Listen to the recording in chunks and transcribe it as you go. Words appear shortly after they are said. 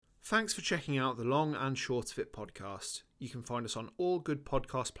Thanks for checking out the Long and Short of It podcast. You can find us on all good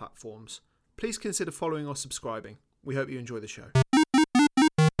podcast platforms. Please consider following or subscribing. We hope you enjoy the show.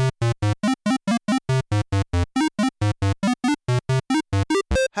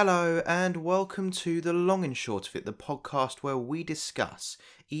 Hello and welcome to the Long and Short of It, the podcast where we discuss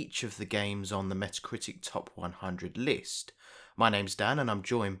each of the games on the Metacritic Top 100 list. My name's Dan and I'm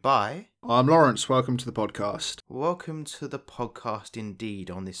joined by... I'm Lawrence. Welcome to the podcast. Welcome to the podcast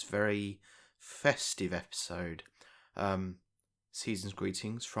indeed on this very festive episode. Season's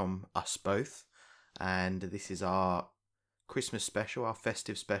greetings from us both, and this is our Christmas special, our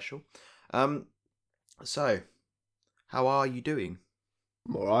festive special. So, how are you doing?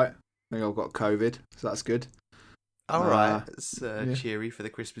 I'm alright. I think I've got COVID, so that's good. Alright, it's cheery for the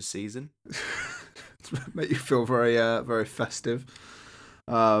Christmas season. Make you feel very very festive.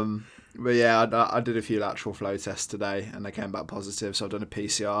 But yeah, I did a few lateral flow tests today and they came back positive, so I've done a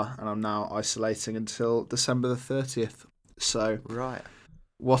PCR and I'm now isolating until December the 30th. So right,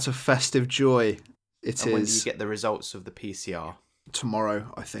 what a festive joy it and is. when do you get the results of the PCR?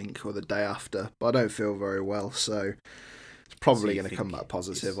 Tomorrow, I think, or the day after. But I don't feel very well, so it's probably going to come back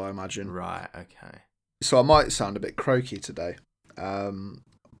positive, I imagine. Right, okay. So I might sound a bit croaky today.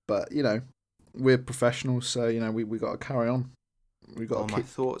 But, you know, we're professionals, so, you know, we got to carry on. My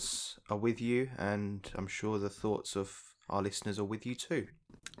thoughts are with you, and I'm sure the thoughts of our listeners are with you too.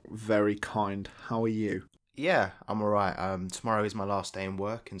 Very kind. How are you? Yeah, I'm alright. Tomorrow is my last day in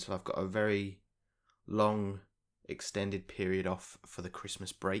work, and so I've got a very long, extended period off for the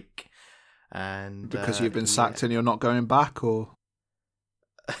Christmas break. And because you've been sacked and you're not going back, or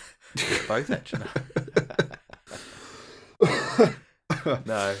both actually.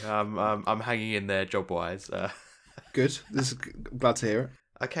 No, I'm hanging in there job wise. Good. Glad to hear it.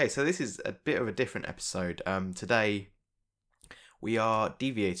 Okay, so this is a bit of a different episode. Today we are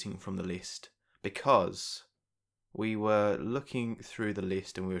deviating from the list because we were looking through the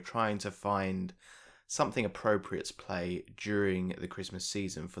list and we were trying to find something appropriate to play during the Christmas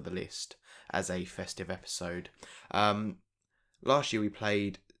season for the list as a festive episode. Last year we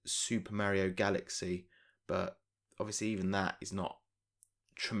played Super Mario Galaxy, but obviously even that is not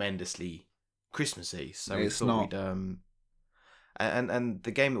tremendously Christmassy, so we thought we'd and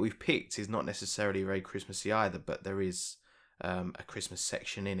the game that we've picked is not necessarily very Christmassy either, but there is a Christmas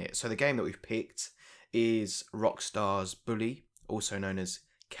section in it. So the game that we've picked is Rockstar's Bully, also known as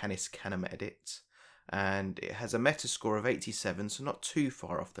Canis Canem Edit, and it has a Metascore of 87, so not too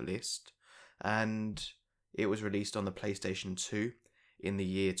far off the list, and it was released on the PlayStation 2 in the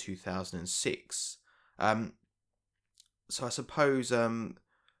year 2006. So I suppose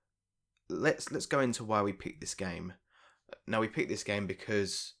let's go into why we picked this game. Now, we picked this game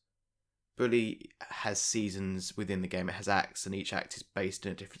because Bully has seasons within the game. It has acts, and each act is based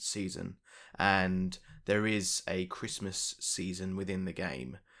in a different season. And there is a Christmas season within the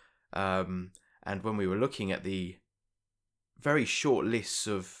game. And when we were looking at the very short lists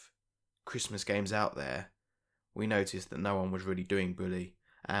of Christmas games out there, we noticed that no one was really doing Bully.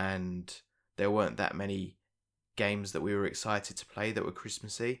 And there weren't that many games that we were excited to play that were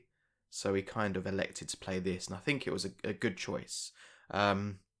Christmassy. So we kind of elected to play this, and I think it was a good choice.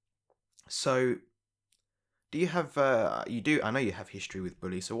 So, do you have? You do. I know you have history with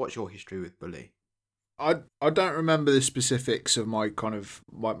Bully. So, what's your history with Bully? I don't remember the specifics of my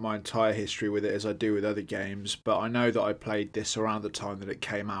my entire history with it as I do with other games, but I know that I played this around the time that it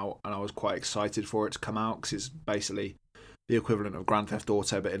came out, and I was quite excited for it to come out because it's basically the equivalent of Grand Theft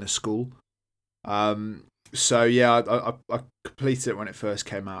Auto but in a school. So yeah, I completed it when it first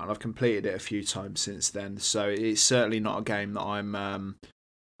came out, and I've completed it a few times since then. So it's certainly not a game that I'm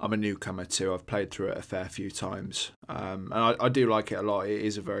a newcomer to. I've played through it a fair few times, and I do like it a lot. It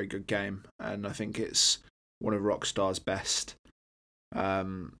is a very good game, and I think it's one of Rockstar's best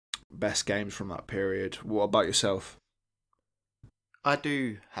games from that period. What about yourself? I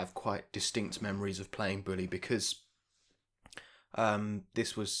do have quite distinct memories of playing Bully because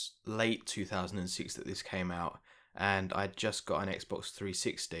this was late 2006 that this came out, and I'd just got an Xbox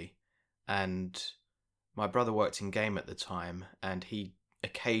 360, and my brother worked in game at the time, and he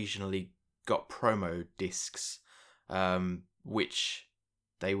occasionally got promo discs, which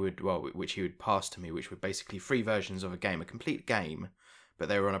he would pass to me, which were basically free versions of a game, a complete game, but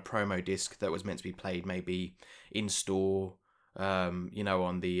they were on a promo disc that was meant to be played maybe in store, on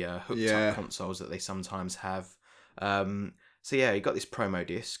the hooked up consoles that they sometimes have. So yeah, he got this promo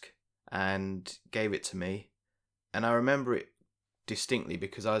disc and gave it to me, and I remember it distinctly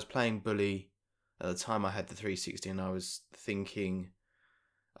because I was playing Bully at the time. I had the 360 and I was thinking,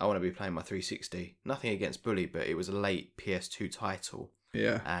 I want to be playing my 360. Nothing against Bully, but it was a late PS2 title,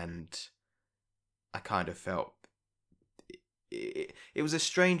 Yeah. and I kind of felt it was a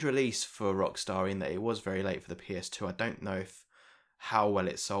strange release for Rockstar in that it was very late for the PS2. I don't know if how well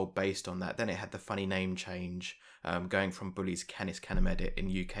it sold based on that. Then it had the funny name change, going from Bully to Canis Canem edit in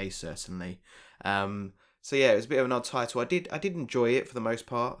UK certainly. So yeah, it was a bit of an odd title. I did enjoy it for the most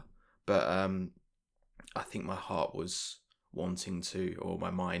part, but I think my heart was wanting to, or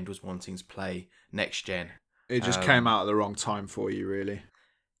my mind was wanting to play next gen. It just came Um, out at the wrong time for you, really.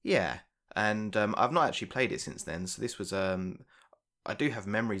 yeah, and I've not actually played it since then. So this was I do have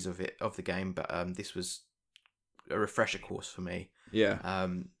memories of it of the game, but this was a refresher course for me. Yeah.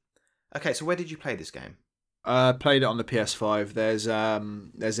 Um, okay, so where did you play this game? Played it on the PS5. There's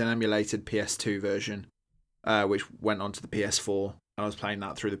an emulated PS2 version, which went onto the PS4, and I was playing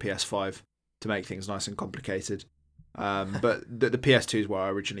that through the PS5 to make things nice and complicated. But the PS2 is where I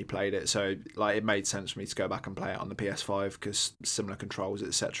originally played it, so like it made sense for me to go back and play it on the PS5 because similar controls,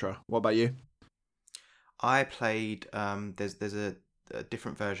 etc. What about you? I played. There's a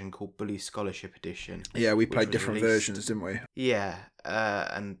different version called Bully Scholarship Edition, Yeah, we which played was different released. versions, didn't we? Yeah,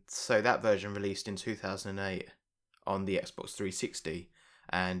 and so that version released in 2008 on the Xbox 360,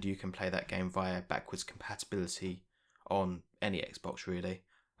 and you can play that game via backwards compatibility on any Xbox really,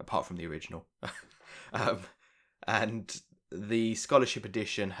 apart from the original. um, and the Scholarship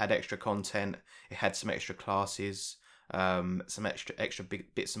Edition had extra content. It had some extra classes, some extra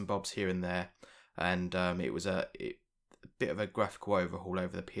big bits and bobs here and there, and it was a bit of a graphical overhaul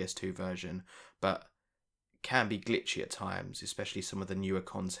over the PS2 version, but can be glitchy at times, especially some of the newer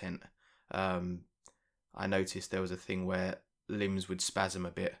content. I noticed there was a thing where limbs would spasm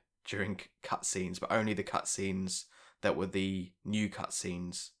a bit during cutscenes, but only the cutscenes that were the new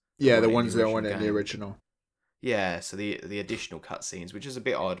cutscenes that Yeah, the weren't in the ones that original weren't in the game. original. Yeah, so the additional cutscenes, which is a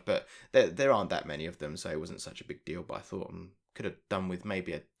bit odd, but there aren't that many of them, so it wasn't such a big deal. But I thought could have done with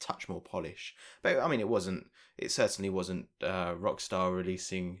maybe a touch more polish. But I mean, it wasn't. It certainly wasn't Rockstar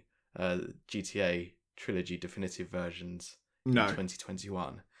releasing GTA trilogy definitive versions in No.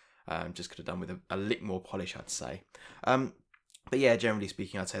 2021. Just could have done with a lick more polish, I'd say. Um, but yeah, generally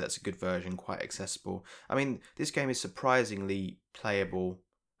speaking, I'd say that's a good version, quite accessible. I mean, this game is surprisingly playable.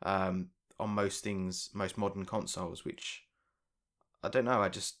 On most modern consoles, which I don't know.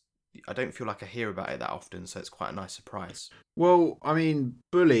 I don't feel like I hear about it that often, so it's quite a nice surprise. Well, I mean,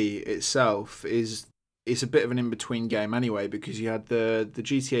 Bully itself is it's a bit of an in between game anyway because you had the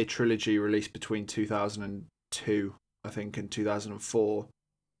GTA trilogy released between 2002, I think, and 2004,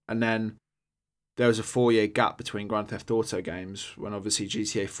 and then there was a 4 year gap between Grand Theft Auto games when obviously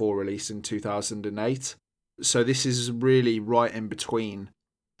GTA 4 released in 2008. So this is really right in between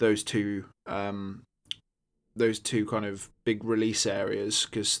those two kind of big release areas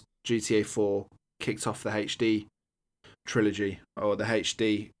because GTA 4 kicked off the HD trilogy or the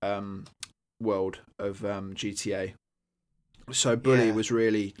HD world of GTA. So Bully Yeah, was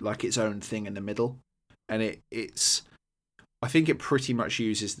really like its own thing in the middle, and it's I think it pretty much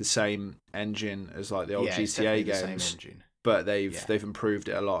uses the same engine as like the old yeah, it's GTA definitely the same games, engine. but they've Yeah, they've improved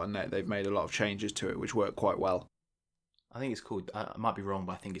it a lot and they've made a lot of changes to it, which work quite well. I think it's called. I might be wrong,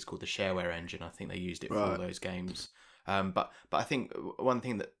 but I think it's called the Shareware engine. I think they used it for all Right. those games. But I think one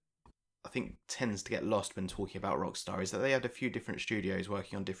thing that I think tends to get lost when talking about Rockstar is that they had a few different studios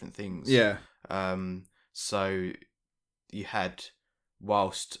working on different things. Yeah. So you had,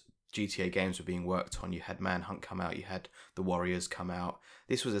 whilst GTA games were being worked on, you had Manhunt come out, you had The Warriors come out.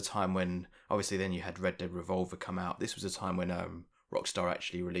 This was a time when, obviously, then you had Red Dead Revolver come out. This was a time when Rockstar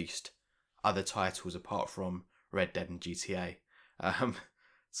actually released other titles apart from Red Dead and GTA. Um,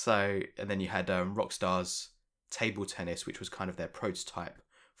 and then you had Rockstar's Table Tennis, which was kind of their prototype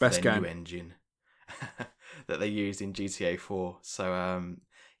for Best their new game. engine that they used in GTA 4. So,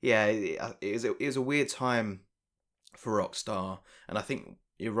 yeah, it was a weird time for Rockstar, and I think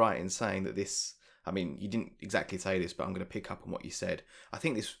you're right in saying that this. I mean, you didn't exactly say this, but I'm going to pick up on what you said. I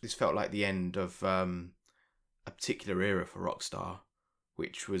think this felt like the end of a particular era for Rockstar,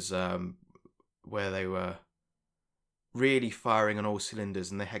 which was where they were really firing on all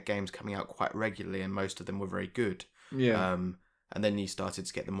cylinders, and they had games coming out quite regularly, and most of them were very good. Yeah. And then you started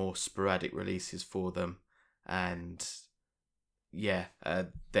to get the more sporadic releases for them, and yeah,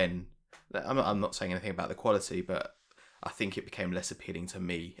 then I'm not saying anything about the quality, but I think it became less appealing to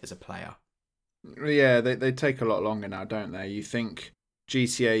me as a player. Yeah, they take a lot longer now, don't they? You think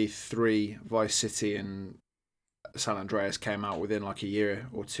GTA 3, Vice City, and San Andreas came out within like a year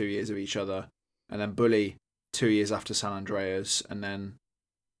or 2 years of each other, and then Bully 2 years after San Andreas, and then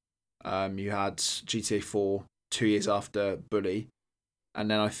you had GTA 4 2 years after Bully, and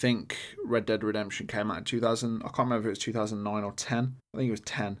then I think Red Dead Redemption came out in 2000. I can't remember if it was 2009 or 10. I think it was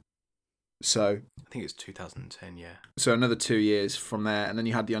 10. So I think it's 2010. Yeah. so another 2 years from there, and then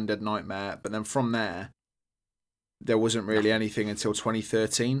you had the Undead Nightmare. But then from there wasn't really Nothing. anything until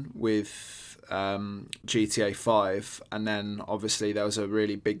 2013 with GTA 5, and then obviously there was a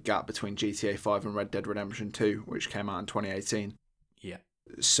really big gap between GTA 5 and Red Dead Redemption 2, which came out in 2018. Yeah.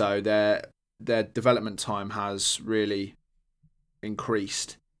 So their development time has really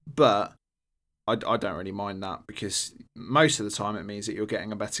increased, but I don't really mind that because most of the time it means that you're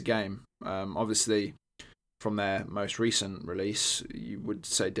getting a better game. Obviously, from their most recent release, you would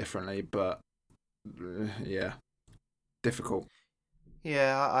say differently, but yeah, difficult.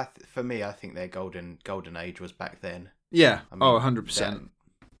 Yeah. For me, I think their golden age was back then. Yeah, I oh, mean, that 100%.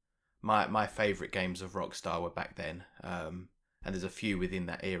 my favorite games of Rockstar were back then. And there's a few within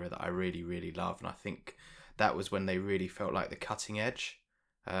that era that I really, really love, and I think that was when they really felt like the cutting edge,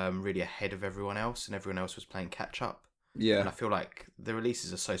 really ahead of everyone else, and everyone else was playing catch up. Yeah, And I feel like the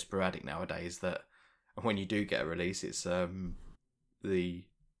releases are so sporadic nowadays that when you do get a release, it's the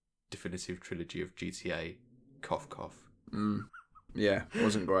definitive trilogy of GTA. Cough, cough. mm, yeah,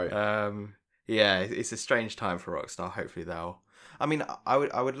 wasn't great. Yeah, it's a strange time for Rockstar. Hopefully they'll. I mean, I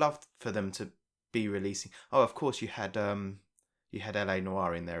would love for them to be releasing. Oh, of course you had LA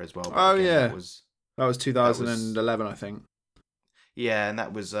Noir in there as well, but Oh again yeah, that was that was 2011, I think. yeah, and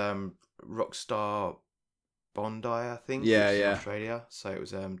that was Rockstar Bondi, I think, Yeah, which is in yeah. Australia. So it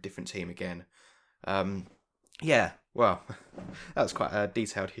was different team again. Um, yeah, well, that was quite a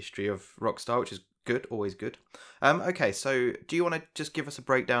detailed history of Rockstar, which is good, always good. Okay, so do you want to just give us a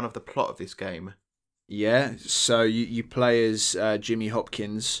breakdown of the plot of this game? Yeah, so you play as Jimmy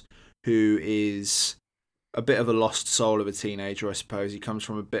Hopkins, who is a bit of a lost soul of a teenager, I suppose. He comes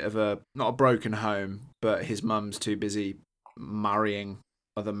from a bit of not a broken home, but his mum's too busy marrying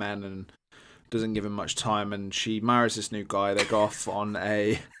other men and doesn't give him much time. And she marries this new guy. They go off on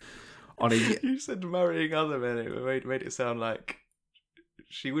a You said marrying other men. It made it sound like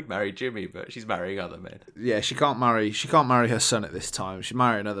she would marry Jimmy, but she's marrying other men. yeah. She can't marry her son at this time. She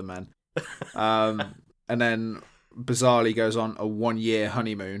marry another man. And then bizarrely goes on a 1 year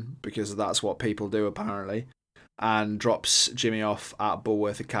honeymoon because that's what people do apparently, and drops Jimmy off at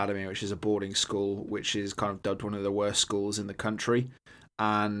Bulworth Academy, which is a boarding school, which is kind of dubbed one of the worst schools in the country.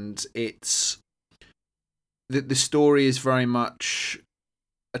 And it's the story is very much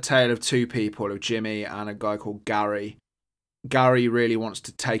a tale of two people, of Jimmy and a guy called Gary. Gary really wants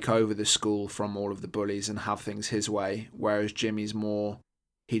to take over the school from all of the bullies and have things his way, whereas Jimmy's more,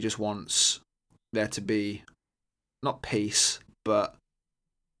 he just wants there to be not peace, but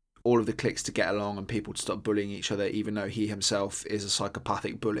all of the cliques to get along and people to stop bullying each other, even though he himself is a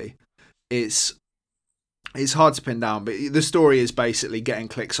psychopathic bully. It's it's hard to pin down, but the story is basically getting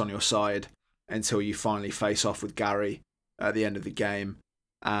cliques on your side until you finally face off with Gary at the end of the game,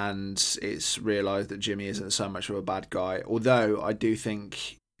 and it's realised that Jimmy isn't so much of a bad guy. Although I do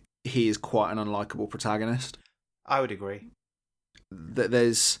think he is quite an unlikable protagonist. I would agree. That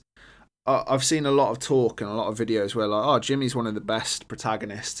there's I've seen a lot of talk and a lot of videos where like, oh, Jimmy's one of the best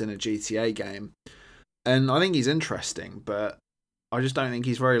protagonists in a GTA game, and I think he's interesting, but I just don't think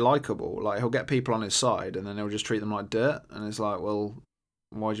he's very likable. Like he'll get people on his side, and then he'll just treat them like dirt, and it's like, well,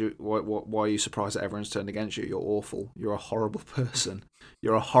 why are you surprised that everyone's turned against you? You're awful. You're a horrible person.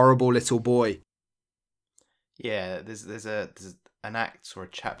 You're a horrible little boy. Yeah, there's an act or a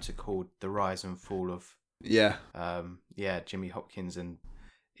chapter called "The Rise and Fall of Yeah, Jimmy Hopkins," and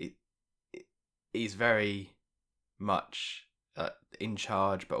he's very much in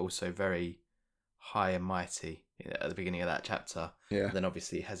charge, but also very high and mighty at the beginning of that chapter. yeah. And then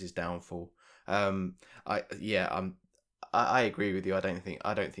obviously he has his downfall. I agree with you. I don't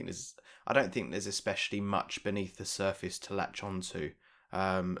think there's especially much beneath the surface to latch onto.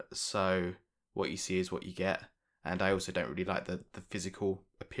 So what you see is what you get, and I also don't really like the physical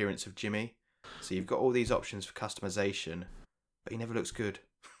appearance of Jimmy. So you've got all these options for customization, but he never looks good.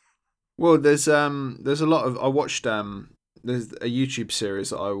 Well, there's a lot of I watched there's a YouTube series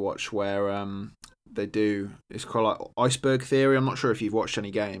that I watch where they do, it's called like Iceberg Theory. I'm not sure if you've watched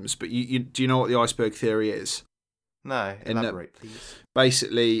any games, but you do you know what the Iceberg Theory is? No, elaborate, please.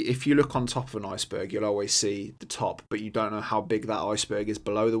 Basically, if you look on top of an iceberg, you'll always see the top, but you don't know how big that iceberg is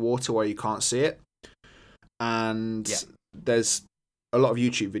below the water where you can't see it. And Yeah. there's a lot of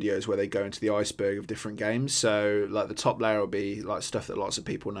YouTube videos where they go into the iceberg of different games. So, like, the top layer will be like stuff that lots of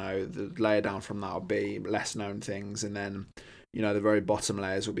people know. The layer down from that will be less known things, and then the very bottom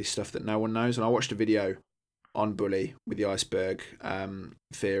layers will be stuff that no one knows. And I watched a video on Bully with the Iceberg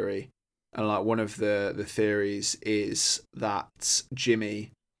Theory, And like one of the theories is that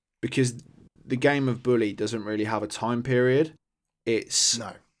Jimmy, because the game of Bully doesn't really have a time period, it's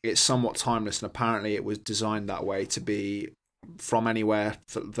No. it's somewhat timeless, and apparently it was designed that way to be from anywhere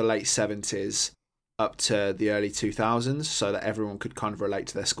for the late 70s up to the early 2000s, so that everyone could kind of relate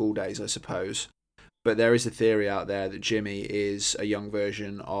to their school days, I suppose. But there is a theory out there that Jimmy is a young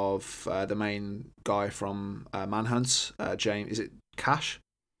version of the main guy from Manhunt. James, is it Cash?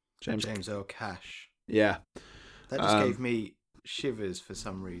 James. James Earl Cash. Yeah. That just gave me shivers for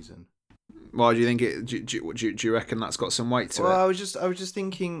some reason. Why do you think it? Do you reckon that's got some weight to Well, it? I was just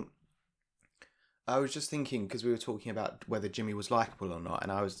thinking. I was just thinking because we were talking about whether Jimmy was likable or not,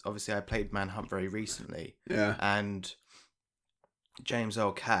 and I played Manhunt very recently, Yeah. and James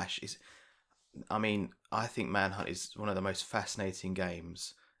Earl Cash is. I mean, I think Manhunt is one of the most fascinating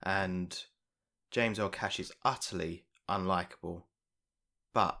games, and James Earl Cash is utterly unlikable.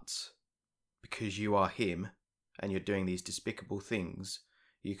 But because you are him and you're doing these despicable things,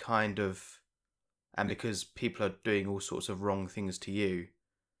 you kind of, and because people are doing all sorts of wrong things to you,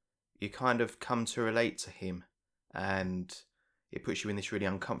 you kind of come to relate to him, and it puts you in this really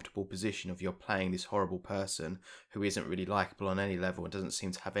uncomfortable position of you're playing this horrible person who isn't really likable on any level and doesn't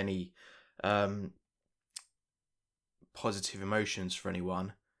seem to have any positive emotions for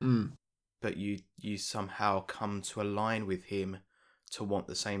anyone, Mm. but you somehow come to align with him to want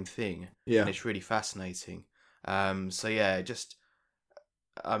the same thing, and Yeah. it's really fascinating. So yeah, just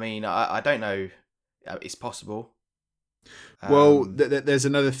I mean, I don't know, it's possible. Well, there's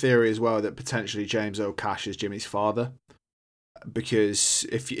another theory as well that potentially James Earl Cash is Jimmy's father, because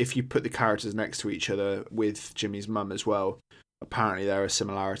if you put the characters next to each other with Jimmy's mum as well, apparently there are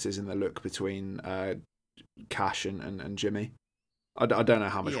similarities in the look between Cash and Jimmy. I don't know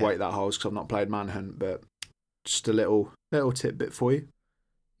how much Yeah, weight that holds because I've not played Manhunt, but just a little tidbit for you.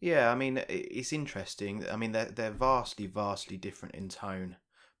 yeah. I mean, it's interesting. I mean, they're vastly different in tone,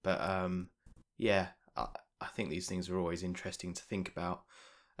 but yeah, I think these things are always interesting to think about.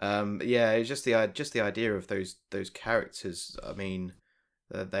 Yeah, it's just the idea of those characters. I mean,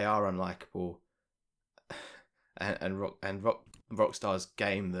 they are unlikable, and Rockstar's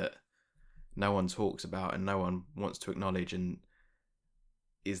game that no one talks about and no one wants to acknowledge, and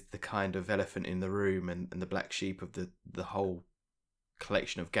is the kind of elephant in the room and the black sheep of the whole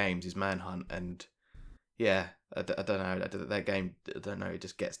collection of games is Manhunt. And yeah, I don't know, that game, I don't know, it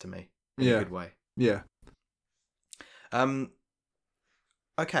just gets to me in a Yeah, good way. yeah. Um,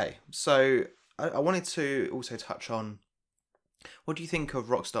 okay, so I wanted to also touch on, what do you think of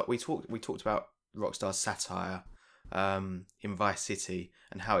Rockstar? We talked about Rockstar's satire in Vice City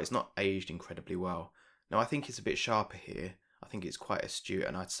and how it's not aged incredibly well. Now I think it's a bit sharper here. I think it's quite astute,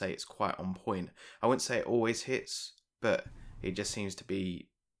 and I'd say it's quite on point. I wouldn't say it always hits, but it just seems to be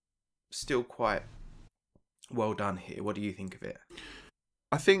still quite well done here. What do you think of it?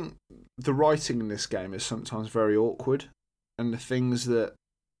 I think the writing in this game is sometimes very awkward, and the things that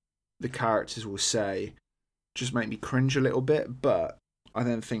the characters will say just make me cringe a little bit. But I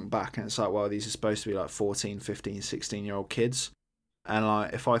then think back and it's like, well, these are supposed to be like 14, 15, 16-year-old kids. And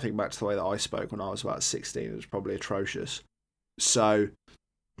like, if I think back to the way that I spoke when I was about 16, it was probably atrocious. So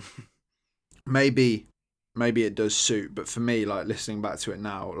maybe it does suit, but for me, like listening back to it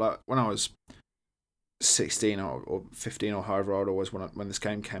now, like when I was 16 or 15 or however old I was when this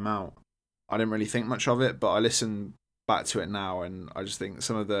game came out, I didn't really think much of it, but I listen back to it now and I just think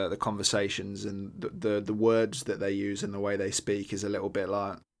some of the conversations and the words that they use and the way they speak is a little bit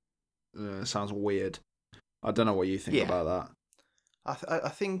like sounds weird. I don't know what you think Yeah, about that. I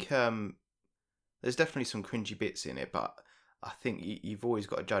think there's definitely some cringy bits in it, but I think you've always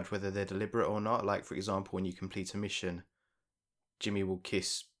got to judge whether they're deliberate or not. Like, for example, when you complete a mission, Jimmy will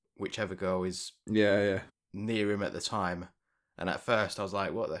kiss whichever girl is Yeah, yeah, near him at the time. And at first I was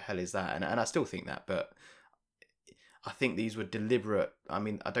like, what the hell is that? And I still think that, but I think these were deliberate. I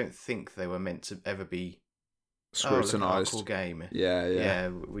mean, I don't think they were meant to ever be, oh, look at our cool scrutinized. game. Yeah, yeah,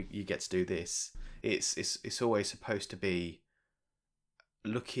 Yeah, you get to do this. It's always supposed to be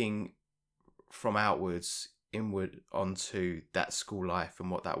looking from outwards inward onto that school life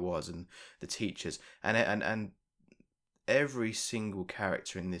and what that was and the teachers, and every single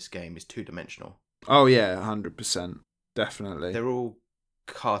character in this game is two-dimensional. oh yeah, 100%, definitely. They're all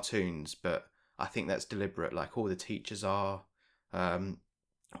cartoons, but I think that's deliberate. Like, all the teachers are, um,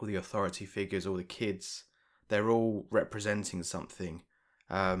 all the authority figures, all the kids, they're all representing something.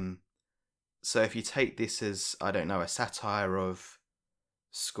 Um, so if you take this as, I don't know, a satire of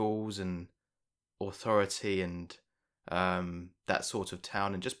schools and authority and that sort of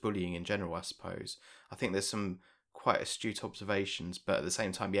town and just bullying in general, I suppose, I think there's some quite astute observations, but at the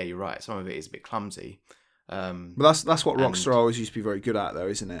same time, yeah, you're right. Some of it is a bit clumsy. But that's what And Rockstar always used to be very good at, though,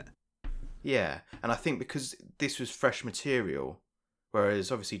 isn't it? yeah, and I think because this was fresh material,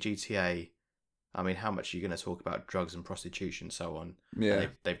 whereas obviously GTA, I mean, how much are you going to talk about drugs and prostitution and so on? And Yeah,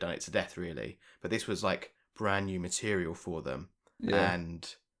 they've done it to death, really. But this was like brand new material for them, yeah.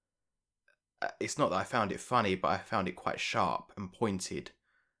 and it's not that I found it funny, but I found it quite sharp and pointed,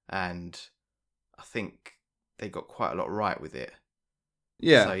 and I think they got quite a lot right with it.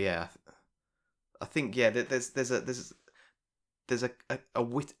 So Yeah, yeah, I think yeah, there's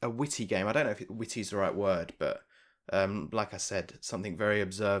a witty game. I don't know if witty is the right word, but like I said, something very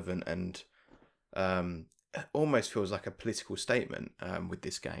observant and um, almost feels like a political statement with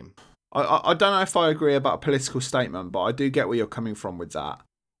this game. I don't know if I agree about a political statement, but I do get where you're coming from with that.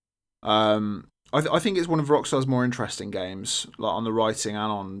 I think it's one of Rockstar's more interesting games, like on the writing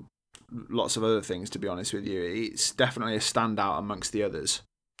and on lots of other things. To be honest with you, it's definitely a standout amongst the others.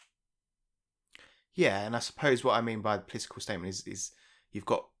 Yeah, and I suppose what I mean by the political statement is you've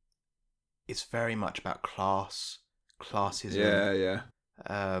got it's very much about classism, Yeah,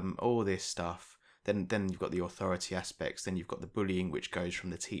 yeah, all this stuff. Then you've got the authority aspects. Then you've got the bullying, which goes from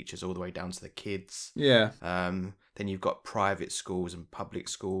the teachers all the way down to the kids. yeah, Then you've got private schools and public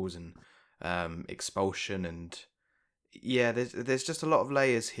schools and expulsion and yeah, there's just a lot of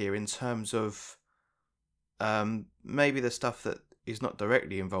layers here in terms of maybe the stuff that is not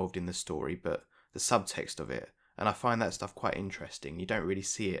directly involved in the story, but the subtext of it. And I find that stuff quite interesting. You don't really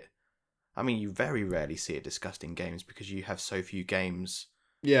see it. I mean, you very rarely see it discussed in games because you have so few games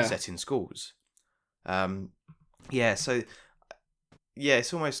yeah. set in schools. Um, yeah, so yeah,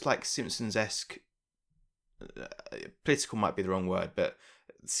 it's almost like Simpsons esque. Political might be the wrong word, but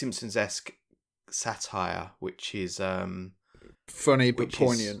Simpsons esque satire, Funny but which is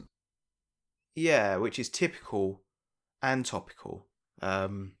poignant. yeah, which is typical and topical.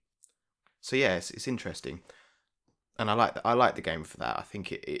 So yeah, it's interesting, and I like the game for that. I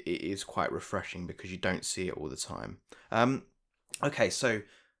think it is quite refreshing because you don't see it all the time. Okay, so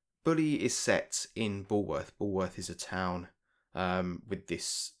Bully is set in Bulworth. Bulworth is a town with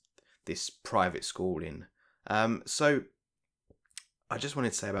this private school in. So I just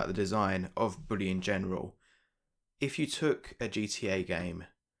wanted to say about the design of Bully in general. If you took a GTA game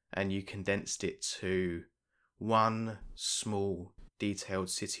and you condensed it to one small detailed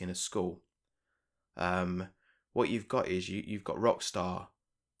city and a school, what you've got is you've got Rockstar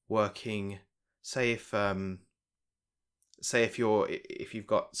working. Say if you've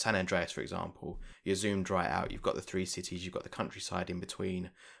got San Andreas, for example, you're zoomed right out. You've got the three cities, you've got the countryside in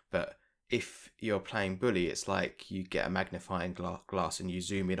between. But if you're playing Bully, it's like you get a magnifying glass and you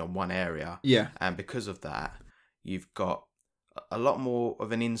zoom in on one area, Yeah, and because of that, you've got a lot more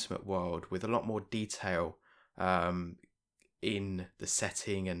of an intimate world with a lot more detail in the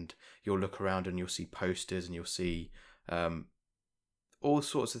setting, and you'll look around and you'll see posters and you'll see um, all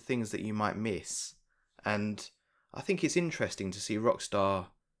sorts of things that you might miss. And I think it's interesting to see Rockstar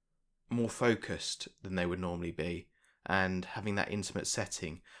more focused than they would normally be and having that intimate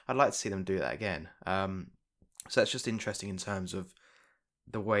setting. I'd like to see them do that again. So that's just interesting in terms of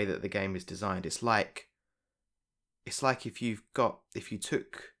the way that the game is designed. It's like if you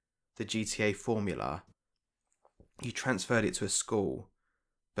took the GTA formula, you transferred it to a school,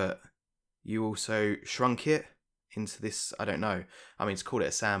 but you also shrunk it into this, I don't know. I mean, to call it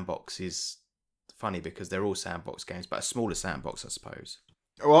a sandbox is funny because they're all sandbox games, but a smaller sandbox, I suppose.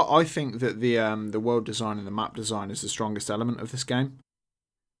 well, I think that the world design and the map design is the strongest element of this game.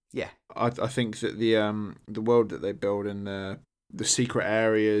 Yeah, I think that the world that they build and the secret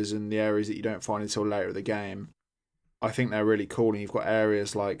areas and the areas that you don't find until later in the game, I think they're really cool. And you've got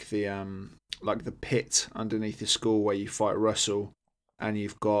areas like the pit underneath the school where you fight Russell, and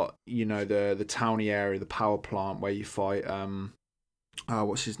you've got the towny area, the power plant where you fight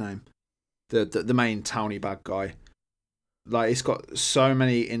what's his name, the main towny bad guy. Like, it's got so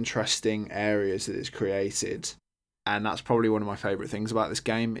many interesting areas that it's created, and that's probably one of my favourite things about this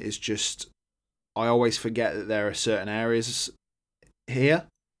game. Is just I always forget that there are certain areas here,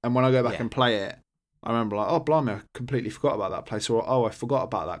 and when I go back yeah, and play it, I remember like, oh blimey, I completely forgot about that place, or oh, I forgot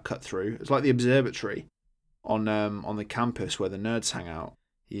about that cut through. It's like the observatory on the campus where the nerds hang out.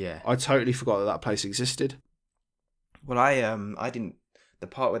 yeah. I totally forgot that that place existed. Well, I didn't. The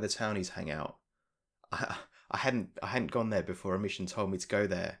part where the townies hang out, I, I hadn't gone there before a mission told me to go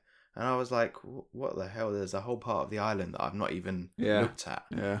there, and I was like, what the hell? There's a whole part of the island that I've not even Yeah, looked at.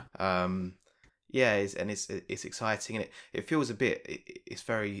 yeah, Yeah, it's exciting, and it feels a bit. It's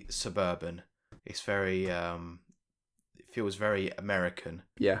very suburban. It's it feels very American,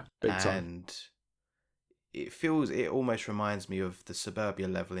 yeah, big time. and it almost reminds me of the Suburbia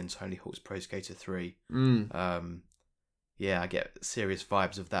level in Tony Hawk's Pro Skater 3. Yeah, I get serious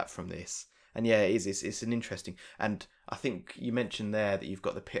vibes of that from this. And yeah, it is. It's an interesting. And I think you mentioned there that you've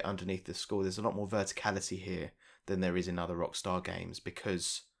got the pit underneath the school. There's a lot more verticality here than there is in other Rockstar games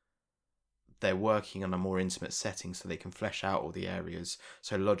because they're working on a more intimate setting, so they can flesh out all the areas.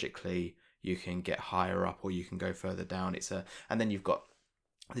 So logically, you can get higher up or you can go further down. And then you've got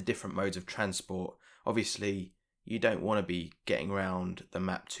the different modes of transport. Obviously, you don't want to be getting around the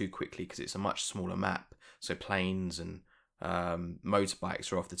map too quickly because it's a much smaller map. So planes and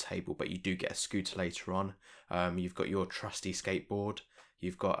motorbikes are off the table, but you do get a scooter later on. You've got your trusty skateboard.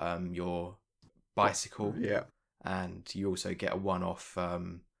 You've got your bicycle. Yeah. And you also get a one-off.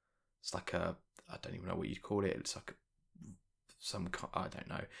 It's like I don't even know what you'd call it. It's like I don't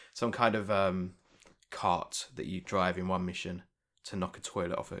know, some kind of cart that you drive in one mission to knock a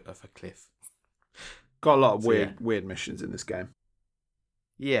toilet off a cliff. Got a lot of weird missions in this game.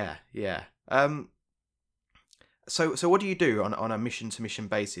 Yeah. So what do you do on a mission to mission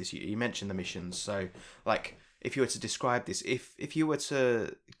basis? You mentioned the missions. So like, if you were to describe this, if you were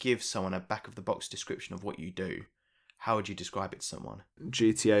to give someone a back of the box description of what you do, how would you describe it to someone?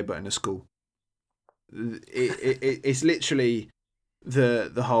 GTA, but in a school. It's literally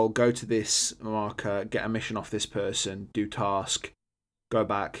the whole go to this marker, get a mission off this person, do task, go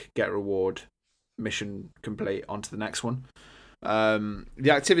back, get reward, mission complete, on to the next one.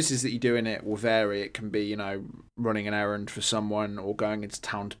 The activities that you do in it will vary. It can be, running an errand for someone, or going into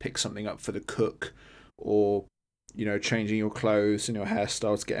town to pick something up for the cook, or, changing your clothes and your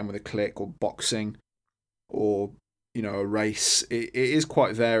hairstyle to get in with a click, or boxing, or, a race. It is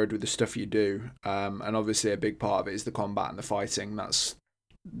quite varied with the stuff you do. And obviously a big part of it is the combat and the fighting. That's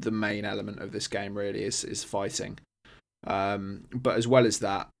the main element of this game, really, is fighting. But as well as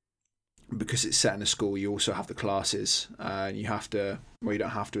that, because it's set in a school, you also have the classes. You don't have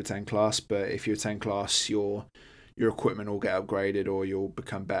to attend class, but if you attend class, your equipment will get upgraded, or you'll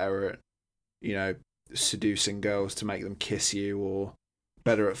become better at, seducing girls to make them kiss you, or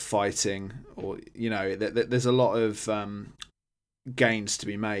better at fighting, or, there's a lot of gains to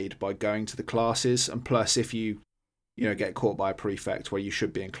be made by going to the classes. And plus, if you get caught by a prefect where you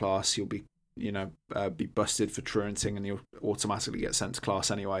should be in class, you'll be be busted for truanting, and you'll automatically get sent to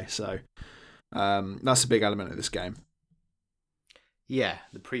class anyway. So that's a big element of this game. Yeah,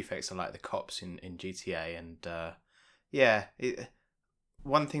 the prefects are like the cops in GTA, and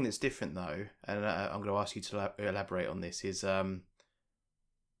one thing that's different though, and I'm going to ask you to elaborate on this, is the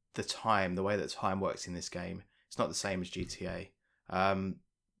way that time works in this game. It's not the same as GTA.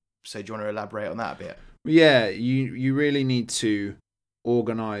 So do you want to elaborate on that a bit? Yeah, you really need to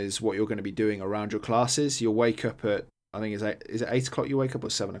organise what you're going to be doing around your classes. You'll wake up at, I think is it 8 o'clock you wake up, or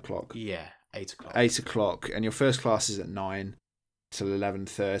 7 o'clock? Yeah, 8 o'clock. 8 o'clock, and your first class is at 9 till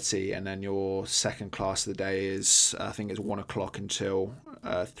 11:30, and then your second class of the day is, I think it's 1 o'clock until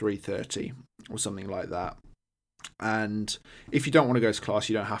 3:30 or something like that. And if you don't want to go to class,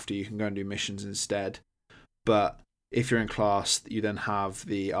 you don't have to. You can go and do missions instead. But if you're in class, you then have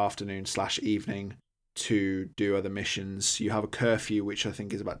the afternoon/evening to do other missions. You have a curfew, which I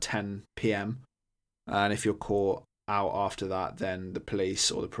think is about 10 p.m. And if you're caught out after that, then the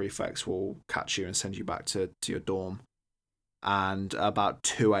police or the prefects will catch you and send you back to your dorm. And about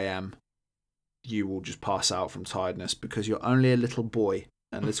 2 a.m, you will just pass out from tiredness, because you're only a little boy,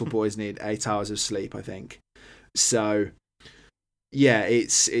 and little boys need 8 hours of sleep, I think. So, yeah,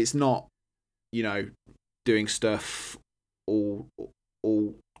 it's not, doing stuff all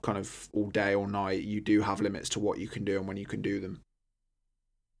kind of all day, all night. You do have limits to what you can do and when you can do them.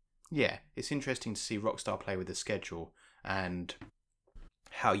 Yeah, it's interesting to see Rockstar play with the schedule and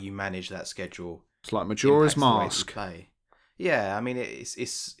how you manage that schedule. It's like Majora's Mask. Play. Yeah, I mean it's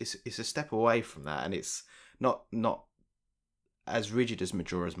a step away from that, and it's not as rigid as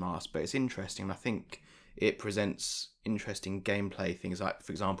Majora's Mask, but it's interesting. I think it presents interesting gameplay things, like,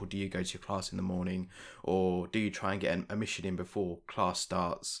 for example, do you go to your class in the morning, or do you try and get a mission in before class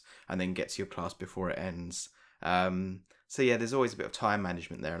starts and then get to your class before it ends? So yeah, there's always a bit of time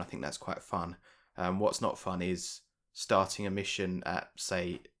management there, and I think that's quite fun. What's not fun is starting a mission at,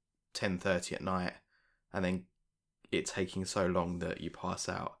 say, 10:30 at night, and then it taking so long that you pass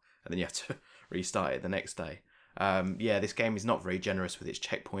out, and then you have to restart it the next day. This game is not very generous with its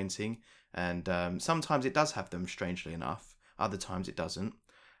checkpointing, and sometimes it does have them, strangely enough. Other times it doesn't,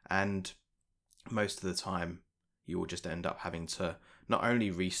 and most of the time you will just end up having to not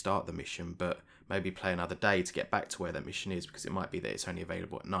only restart the mission, but maybe play another day to get back to where that mission is, because it might be that it's only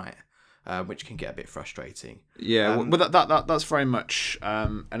available at night. which can get a bit frustrating. Yeah, well, that's very much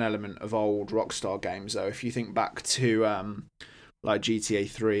an element of old Rockstar games, though. If you think back to like GTA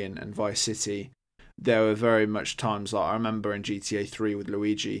 3 and Vice City, there were very much times like I remember in GTA 3 with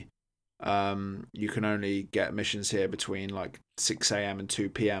Luigi, you can only get missions here between like 6 a.m. and 2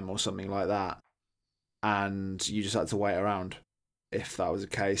 p.m. or something like that, and you just had to wait around if that was the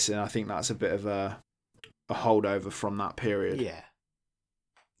case. And I think that's a bit of a holdover from that period.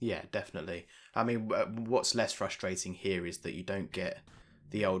 Yeah, definitely. I mean, what's less frustrating here is that you don't get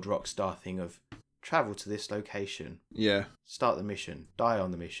the old Rockstar thing of travel to this location, Yeah, start the mission, die on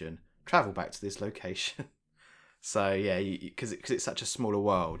the mission, travel back to this location. So yeah, because it's such a smaller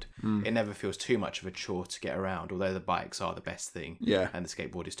world, it never feels too much of a chore to get around. Although the bikes are the best thing, yeah, and the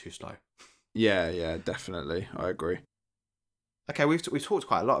skateboard is too slow. yeah, definitely. I agree. Okay, we've talked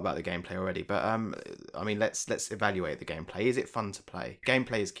quite a lot about the gameplay already, but I mean, let's evaluate the gameplay. Is it fun to play?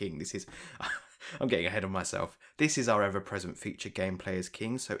 Gameplay is king. This is, I'm getting ahead of myself. This is our ever-present feature. Gameplay is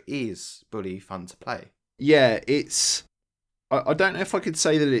king. So is Bully fun to play? Yeah, it's. I don't know if I could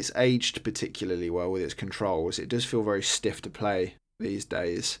say that it's aged particularly well with its controls. It does feel very stiff to play these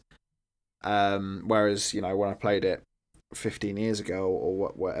days. Whereas, when I played it 15 years ago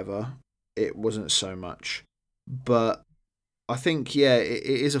or whatever, it wasn't so much. But I think, yeah, it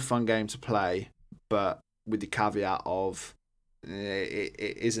is a fun game to play, but with the caveat of it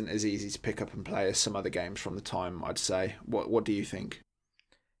isn't as easy to pick up and play as some other games from the time, I'd say. What do you think?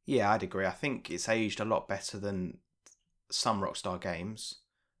 Yeah, I'd agree. I think it's aged a lot better than some Rockstar games,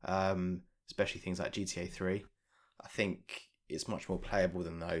 especially things like GTA 3. I think it's much more playable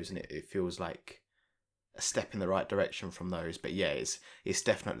than those, and it feels like a step in the right direction from those. But yeah, it's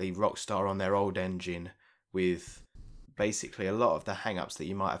definitely Rockstar on their old engine with basically a lot of the hang-ups that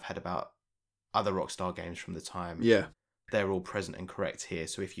you might have had about other Rockstar games from the time. Yeah. They're all present and correct here.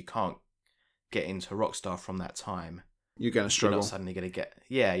 So if you can't get into Rockstar from that time, you're going to struggle. You're not suddenly going to get...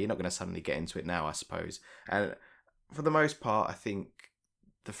 Yeah, you're not going to suddenly get into it now, I suppose. And for the most part, I think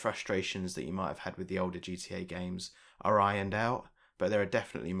the frustrations that you might have had with the older GTA games are ironed out, but there are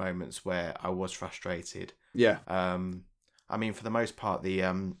definitely moments where I was frustrated. Yeah. I mean, for the most part,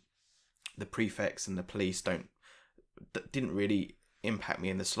 the prefects and the police didn't really impact me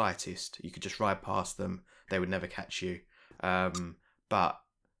in the slightest. You could just ride past them; they would never catch you. But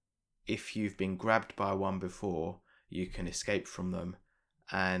if you've been grabbed by one before, you can escape from them,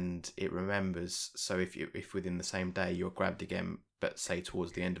 and it remembers. So if within the same day you're grabbed again, but say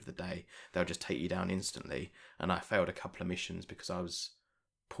towards the end of the day, they'll just take you down instantly. And I failed a couple of missions because I was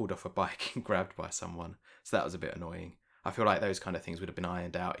pulled off a bike and grabbed by someone. So that was a bit annoying. I feel like those kind of things would have been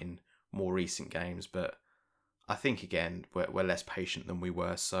ironed out in more recent games, but I think again we're less patient than we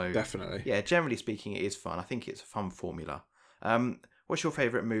were. So definitely, yeah. Generally speaking, it is fun. I think it's a fun formula. What's your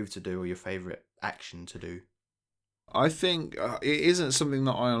favourite move to do, or your favourite action to do? I think it isn't something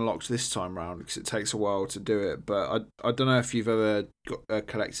that I unlocked this time round because it takes a while to do it. But I don't know if you've ever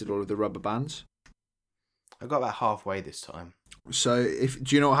collected all of the rubber bands. I got about halfway this time. So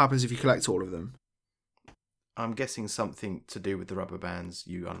do you know what happens if you collect all of them? I'm guessing something to do with the rubber bands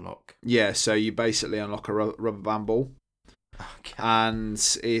you unlock. Yeah, so you basically unlock a rubber band ball. Okay.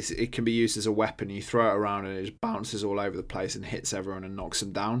 And it can be used as a weapon. You throw it around and it just bounces all over the place and hits everyone and knocks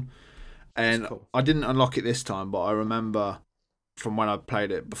them down. And cool. I didn't unlock it this time, but I remember from when I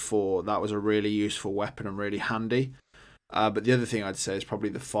played it before, that was a really useful weapon and really handy. But the other thing I'd say is probably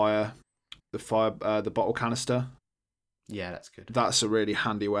the bottle canister. Yeah, that's good. That's a really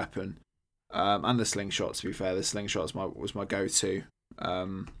handy weapon. And the slingshot, to be fair. The slingshot was my go-to.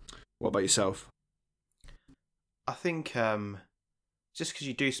 What about yourself? I think just because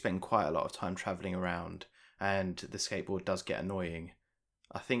you do spend quite a lot of time travelling around and the skateboard does get annoying,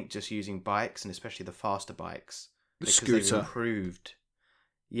 I think just using bikes, and especially the faster bikes, because scooter. They've improved.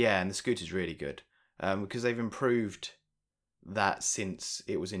 Yeah, and the scooter's really good because they've improved that since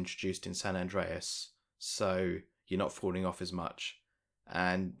it was introduced in San Andreas, so you're not falling off as much,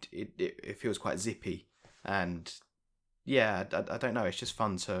 and it feels quite zippy. And yeah, I don't know, it's just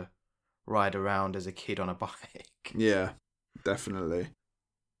fun to ride around as a kid on a bike. Yeah, definitely.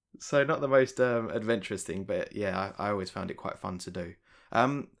 So not the most adventurous thing, but yeah, I always found it quite fun to do.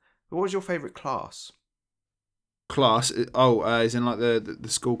 What was your favourite class? Class? Oh, as in like the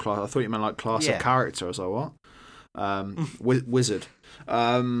school class. I thought you meant like class of character. I was like, what? Wizard.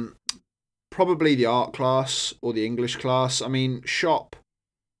 Probably the art class or the English class. I mean, shop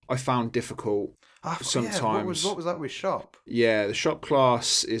I found difficult sometimes. Yeah, what was that with shop? Yeah, the shop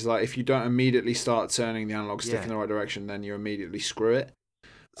class is like if you don't immediately start turning the analog stick in the right direction, then you immediately screw it.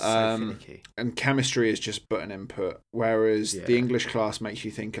 So finicky. And chemistry is just button input, whereas the Yeah. English class makes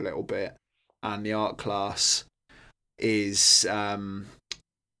you think a little bit, and the art class is,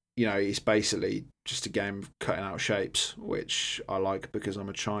 it's basically just a game of cutting out shapes, which I like because I'm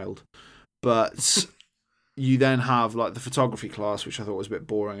a child. But you then have like the photography class, which I thought was a bit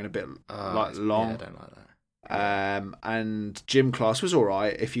boring and a bit like Yeah, I long. don't like that. Yeah. And gym class was all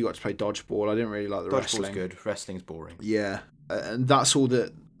right if you got to play dodgeball. I didn't really like the Dodgeball's wrestling. good. Wrestling's boring. Yeah, and that's all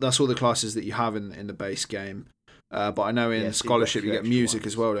the classes that you have in the base game. But I know in Yeah, so you've got a scholarship you few get extra music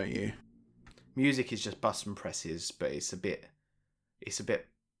as ones. well, don't you? Music is just bus and presses, but it's a bit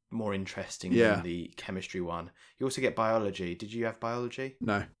more interesting than Yeah. the chemistry one. You also get biology. Did you have biology?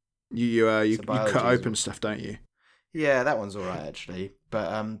 No, you So cut biology is open stuff, don't you? yeah, that one's alright actually.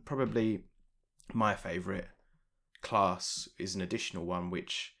 But probably my favourite class is an additional one,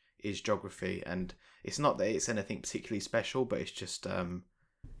 which is geography, and it's not that it's anything particularly special, but it's just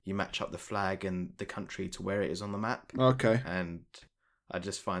you match up the flag and the country to where it is on the map, Okay. and I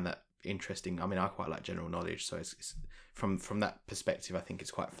just find that interesting. I mean, I quite like general knowledge, so it's from that perspective, I think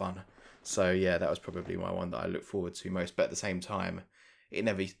it's quite fun. So yeah, that was probably my one that I look forward to most. But at the same time, it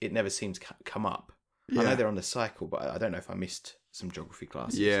never seems to come up. I know Yeah. they're on the cycle, but I don't know if I missed some geography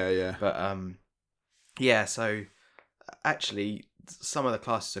classes. Yeah. Yeah. But yeah. So actually, some of the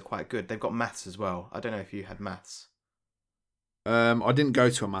classes are quite good. They've got maths as well. I don't know if you had maths. I didn't go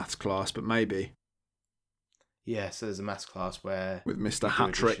to a maths class, but maybe Yeah, so there's a maths class where with Mr. you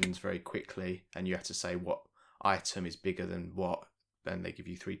do Hattrick. additions very quickly, and you have to say what item is bigger than what, and they give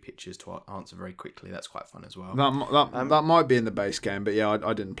you 3 pictures to answer very quickly. That's quite fun as well. That might be in the base game, but yeah,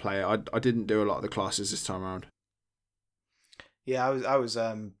 I didn't play it. I didn't do a lot of the classes this time around. Yeah, I was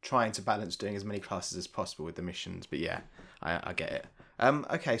trying to balance doing as many classes as possible with the missions, but yeah, I get it.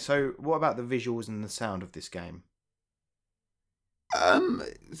 Okay, so what about the visuals and the sound of this game? Um,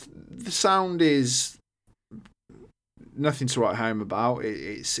 the sound is nothing to write home about.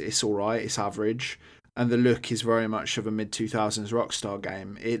 It's all right. It's average, and the look is very much of a mid-2000s Rockstar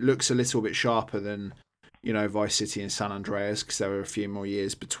game. It looks a little bit sharper than Vice City and San Andreas because there were a few more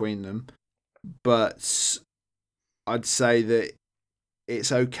years between them. But I'd say that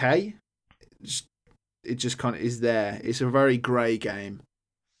it's okay. It just kind of is there. It's a very grey game,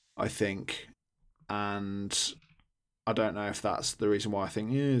 I think, and I don't know if that's the reason why I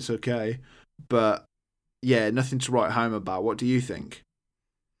think it's okay, but yeah, nothing to write home about. What do you think?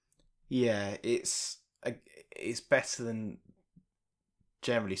 Yeah, it's better than,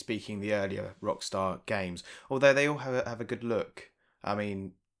 generally speaking, the earlier Rockstar games. Although they all have a good look. I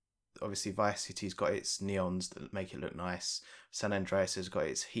mean, obviously Vice City's got its neons that make it look nice. San Andreas has got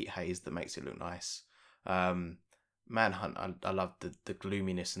its heat haze that makes it look nice. Manhunt, I love the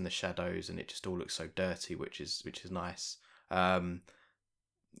gloominess and the shadows, and it just all looks so dirty, which is nice.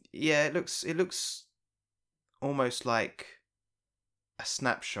 Yeah, it looks almost like a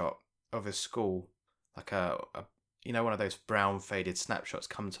snapshot of a school, like a one of those brown faded snapshots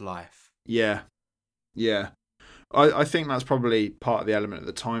come to life. Yeah, yeah. I think that's probably part of the element of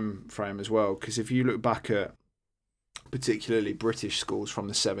the time frame as well, because if you look back at particularly British schools from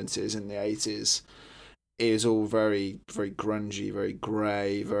the 70s and the 80s, it is all very, very grungy, very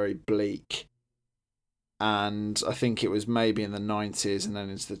grey, very bleak. And I think it was maybe in the 90s and then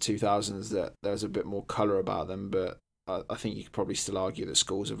into the 2000s that there was a bit more colour about them, but I think you could probably still argue that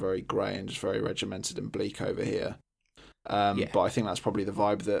schools are very grey and just very regimented and bleak over here. Yeah, But I think that's probably the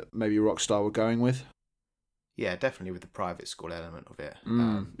vibe that maybe Rockstar were going with. yeah, definitely with the private school element of it.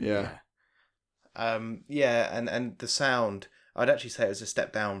 Yeah. Yeah, yeah, and the sound, I'd actually say it was a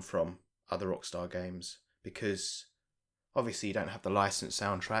step down from other Rockstar games because obviously you don't have the licensed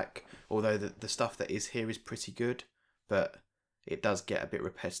soundtrack, although the stuff that is here is pretty good, but it does get a bit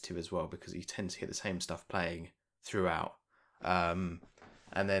repetitive as well because you tend to hear the same stuff playing throughout. And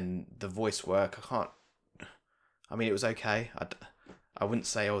then the voice work, I mean, it was okay. I wouldn't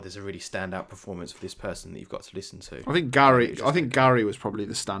say, oh, there's a really standout performance for this person that you've got to listen to. I think It was just okay. Gary was probably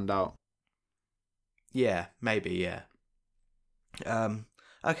the standout. Yeah, maybe, yeah.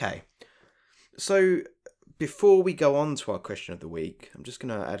 Okay. So before we go on to our question of the week, I'm just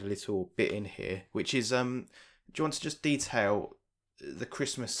going to add a little bit in here, which is, do you want to just detail the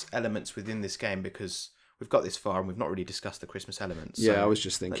Christmas elements within this game? Because we've got this far and we've not really discussed the Christmas elements. Yeah, so I was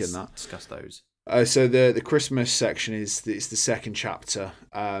just thinking let's that. discuss those. So the Christmas section is the second chapter,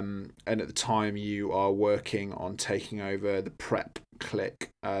 and at the time you are working on taking over the prep clique.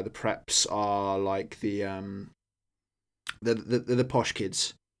 The preps are like the posh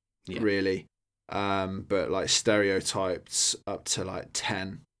kids, Yeah. really, but like stereotyped up to like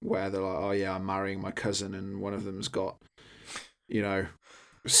 10, where they're like, oh yeah, I'm marrying my cousin, and one of them's got,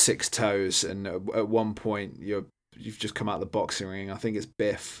 six toes, and at one point you've just come out of the boxing ring. I think it's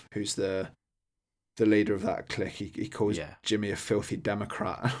Biff who's the leader of that clique. He calls Yeah. Jimmy a filthy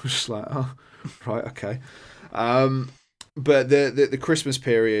Democrat. I was just like, oh, right, okay. But the Christmas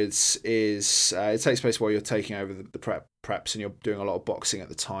periods is it takes place while you're taking over the preps, and you're doing a lot of boxing at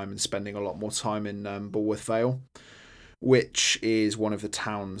the time and spending a lot more time in Bulworth Vale, which is one of the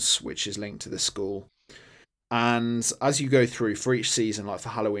towns which is linked to the school. And as you go through for each season, like for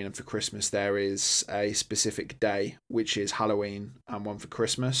Halloween and for Christmas, there is a specific day which is Halloween and one for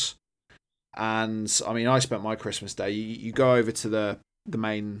Christmas. And I mean, I spent my Christmas day. You go over to the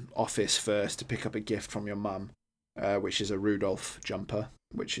main office first to pick up a gift from your mum, which is a Rudolph jumper,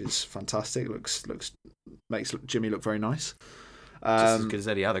 which is fantastic. Makes Jimmy look very nice. Just as good as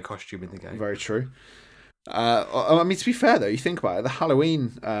any other costume in the game. Very true. I mean, to be fair though, you think about it, the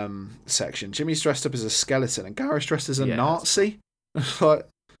Halloween section, Jimmy's dressed up as a skeleton and Gareth's dressed as a Nazi. Like,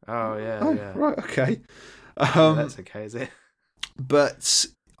 yeah. Right, okay. That's okay, is it? But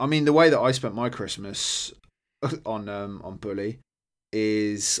I mean, the way that I spent my Christmas on Bully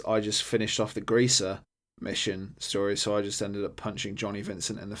is I just finished off the greaser mission story, so I just ended up punching Johnny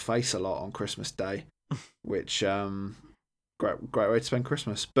Vincent in the face a lot on Christmas Day, which great way to spend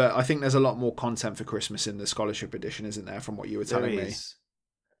Christmas. But I think there's a lot more content for Christmas in the scholarship edition, isn't there, from what you were telling me?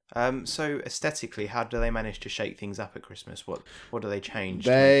 So aesthetically, how do they manage to shake things up at Christmas? What do they change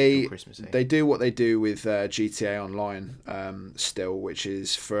to make it feel Christmassy? They do what they do with GTA Online still, which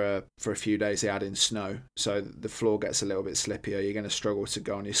is for a few days they add in snow, so the floor gets a little bit slippier. You're going to struggle to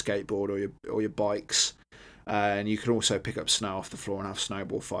go on your skateboard or your bikes, and you can also pick up snow off the floor and have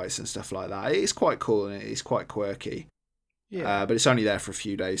snowball fights and stuff like that. It's quite cool and it's quite quirky. Yeah, but it's only there for a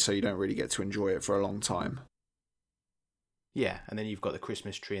few days, so you don't really get to enjoy it for a long time. Yeah, and then you've got the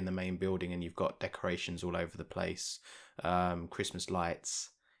Christmas tree in the main building, and you've got decorations all over the place, Christmas lights.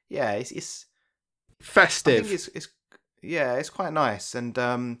 Yeah, it's festive. I think it's quite nice, and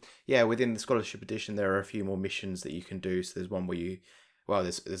within the scholarship edition there are a few more missions that you can do. So there's one where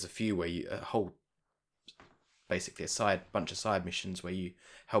there's a few where you basically a bunch of side missions where you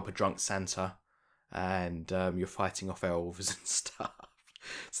help a drunk Santa, and you're fighting off elves and stuff.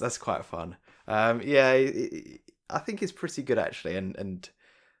 So that's quite fun. I think it's pretty good actually, and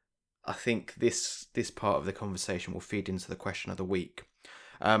I think this part of the conversation will feed into the question of the week.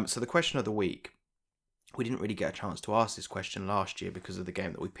 So the question of the week, we didn't really get a chance to ask this question last year because of the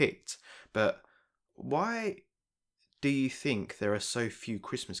game that we picked. But why do you think there are so few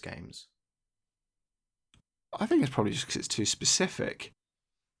Christmas games? I think it's probably just because it's too specific.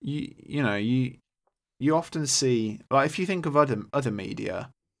 You often see, like, if you think of other media,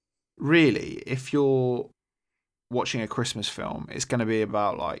 really, if you're watching a Christmas film, it's going to be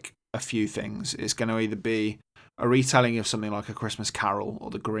about like a few things. It's going to either be a retelling of something like A Christmas Carol or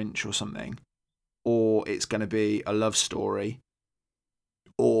The Grinch or something, or it's going to be a love story,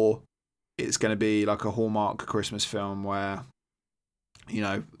 or it's going to be like a Hallmark Christmas film where,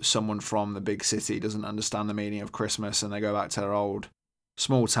 someone from the big city doesn't understand the meaning of Christmas and they go back to their old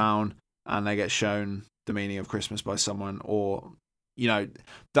small town and they get shown the meaning of Christmas by someone, or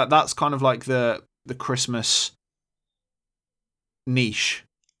that's kind of like the Christmas niche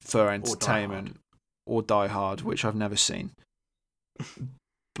for entertainment, or Die Hard, which I've never seen.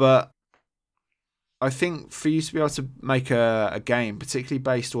 But I think for you to be able to make a game, particularly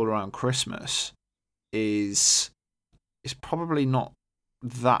based all around Christmas, is probably not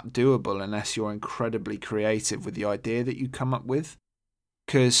that doable unless you're incredibly creative with the idea that you come up with.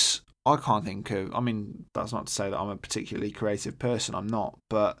 Because I can't think of, I mean, that's not to say that I'm a particularly creative person, I'm not,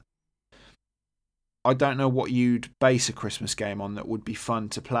 but I don't know what you'd base a Christmas game on that would be fun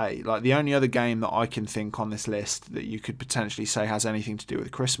to play. Like, the only other game that I can think on this list that you could potentially say has anything to do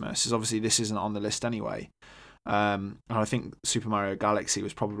with Christmas is, obviously this isn't on the list anyway. And I think Super Mario Galaxy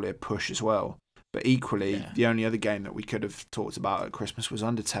was probably a push as well. But equally, the only other game that we could have talked about at Christmas was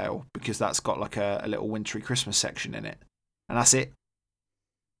Undertale, because that's got like a little wintry Christmas section in it. And that's it.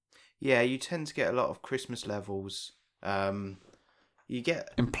 Yeah, you tend to get a lot of Christmas levels. You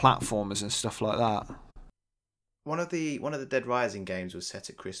get in platformers and stuff like that. One of the Dead Rising games was set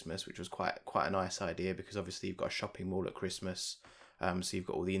at Christmas, which was quite a nice idea, because obviously you've got a shopping mall at Christmas, so you've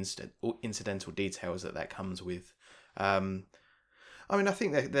got all the incidental details that comes with. I mean, I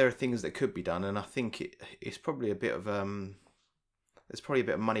think that there are things that could be done, and I think it's probably a bit of there's probably a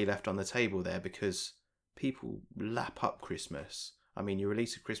bit of money left on the table there, because people lap up Christmas. I mean, you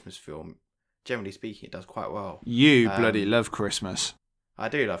release a Christmas film, generally speaking, it does quite well. You bloody love Christmas. I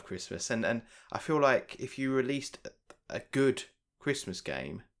do love Christmas, and I feel like if you released a good Christmas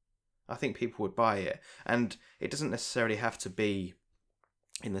game, I think people would buy it. And it doesn't necessarily have to be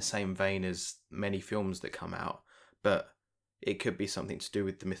in the same vein as many films that come out, but it could be something to do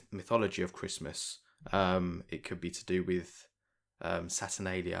with the mythology of Christmas. It could be to do with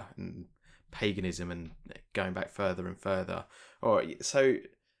Saturnalia and paganism and going back further and further. So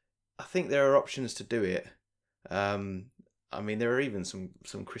I think there are options to do it. I mean, there are even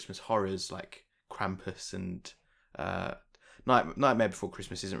some Christmas horrors like Krampus and Nightmare Before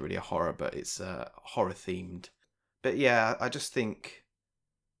Christmas isn't really a horror, but it's horror themed. But yeah, I just think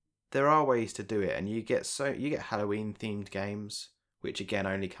there are ways to do it, and you get Halloween themed games, which again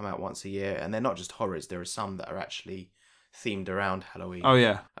only come out once a year, and they're not just horrors. There are some that are actually themed around Halloween. Oh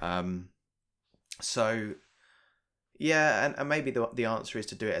yeah. So yeah, and maybe the answer is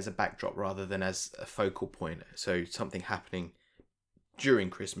to do it as a backdrop rather than as a focal point. So something happening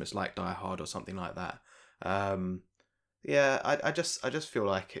during Christmas, like Die Hard or something like that. Yeah, I just feel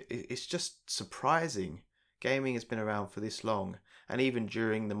like it's just surprising. Gaming has been around for this long, and even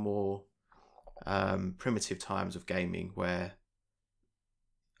during the more primitive times of gaming, where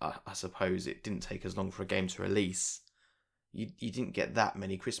I suppose it didn't take as long for a game to release, you didn't get that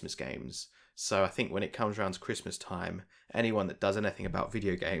many Christmas games. So I think when it comes around to Christmas time, anyone that does anything about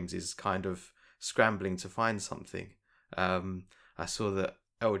video games is kind of scrambling to find something. I saw that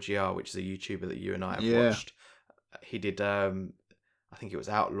LGR, which is a YouTuber that you and I have watched, he did, I think it was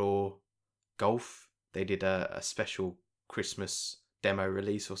Outlaw Golf. They did a special Christmas demo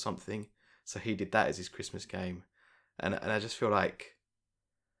release or something. So he did that as his Christmas game. And I just feel like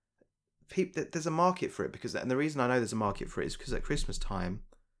there's a market for it, and the reason I know there's a market for it is because at Christmas time,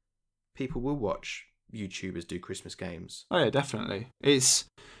 people will watch YouTubers do Christmas games. Oh yeah, definitely. It's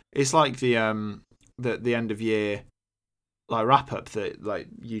like the end of year like wrap up that like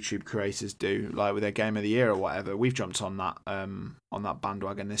YouTube creators do, like with their game of the year or whatever. We've jumped on that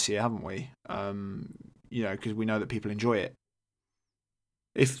bandwagon this year, haven't we? Because we know that people enjoy it.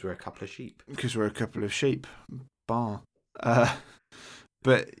 Because we're a couple of sheep. Because we're a couple of sheep. Bar.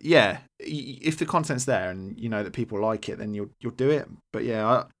 But yeah, if the content's there and you know that people like it, then you'll do it. But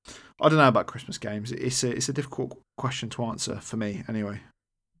yeah, I don't know about Christmas games. It's a difficult question to answer for me, anyway.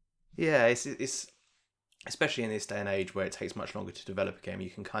 Yeah, it's especially in this day and age where it takes much longer to develop a game.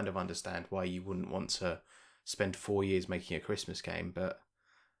 You can kind of understand why you wouldn't want to spend 4 years making a Christmas game. But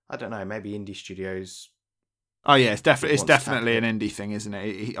I don't know, maybe indie studios. Oh yeah, it's definitely an indie thing, isn't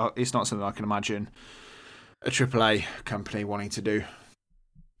it? It's not something I can imagine a AAA company wanting to do.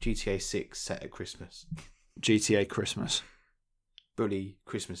 GTA 6 set at Christmas. GTA Christmas. Bully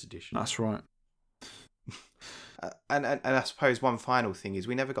Christmas edition. That's right. And I suppose one final thing is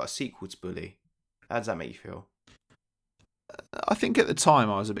we never got a sequel to Bully. How does that make you feel? I think at the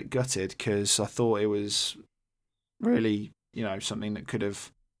time I was a bit gutted because I thought it was really, something that could have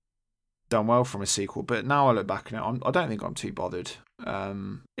done well from a sequel. But now I look back on it, I don't think I'm too bothered.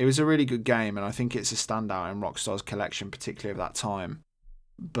 It was a really good game, and I think it's a standout in Rockstar's collection, particularly of that time.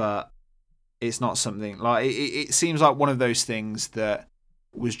 But it's not something like it seems like one of those things that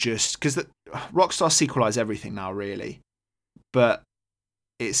was just because Rockstar sequelize everything now, really. But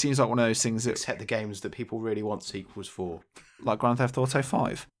it seems like one of those things that except the games that people really want sequels for, like Grand Theft Auto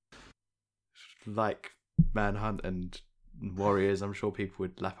 5, like Manhunt and Warriors. I'm sure people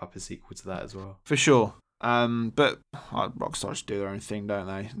would lap up a sequel to that as well, for sure. But Rockstar just do their own thing, don't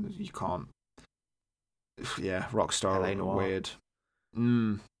they? You can't. Yeah, Rockstar are weird.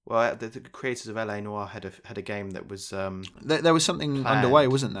 Well, the creators of LA Noire had a game that was there was something planned. Underway,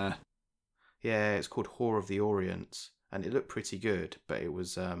 wasn't there? Yeah, it's called Whore of the Orient, and it looked pretty good, but it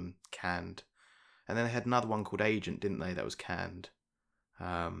was canned. And then they had another one called Agent, didn't they? That was canned.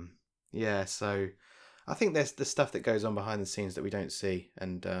 Yeah, so I think there's the stuff that goes on behind the scenes that we don't see,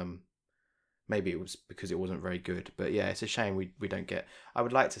 and maybe it was because it wasn't very good. But yeah, it's a shame we don't get. I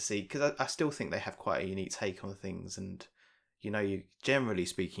would like to see, because I still think they have quite a unique take on things, and you generally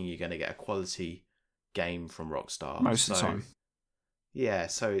speaking, you're going to get a quality game from Rockstar most of the time. Yeah,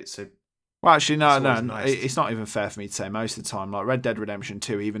 so it's a. Well, actually, no, it's not even fair for me to say most of the time. Like Red Dead Redemption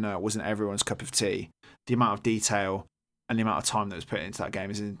 2, even though it wasn't everyone's cup of tea, the amount of detail and the amount of time that was put into that game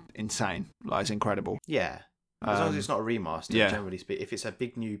is insane. Like, it's incredible. Yeah. As long as it's not a remaster, generally speaking. If it's a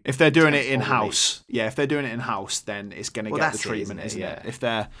big new... If they're doing it in-house, then it's going to get the treatment, isn't it? If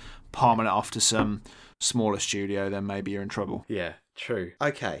they're palming it off to some smaller studio, then maybe you're in trouble. Yeah, true.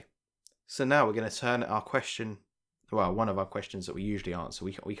 Okay, so now we're going to turn our question... Well, one of our questions that we usually answer,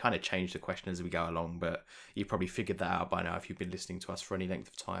 we kind of change the question as we go along, but you've probably figured that out by now if you've been listening to us for any length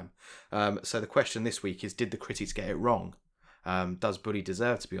of time. So the question this week is, did the critics get it wrong? Does Bully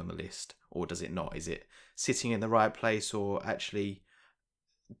deserve to be on the list, or does it not? Is it sitting in the right place, or actually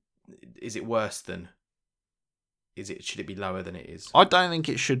is it worse than should it be lower than it is? I don't think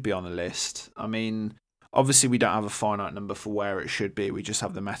it should be on the list. I mean, obviously we don't have a finite number for where it should be. We just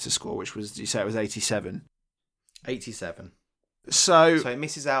have the Metascore, which was, you say it was 87? 87. So it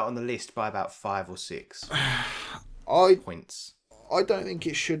misses out on the list by about 5 or 6 points. I don't think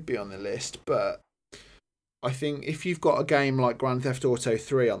it should be on the list, but I think if you've got a game like Grand Theft Auto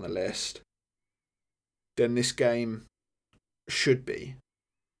 3 on the list, then this game should be,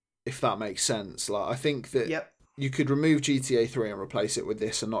 if that makes sense. Like, I think that you could remove GTA 3 and replace it with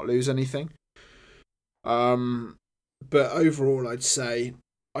this and not lose anything. But overall, I'd say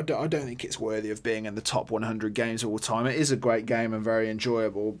I don't think it's worthy of being in the top 100 games of all time. It is a great game and very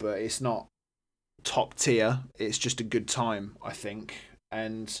enjoyable, but it's not top tier. It's just a good time, I think.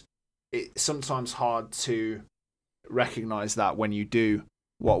 And it's sometimes hard to recognise that when you do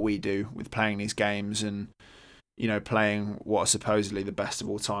what we do with playing these games and, you know, playing what are supposedly the best of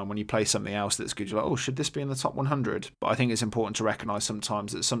all time. When you play something else that's good, you're like, oh, should this be in the top 100? But I think it's important to recognise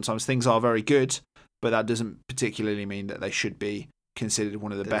sometimes that sometimes things are very good, but that doesn't particularly mean that they should be considered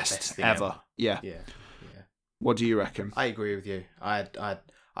one of the best ever. Yeah. What do you reckon? I agree with you. I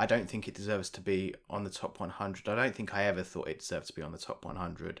don't think it deserves to be on the top 100. I don't think I ever thought it deserved to be on the top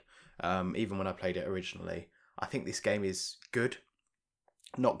 100, even when I played it originally. I think this game is good,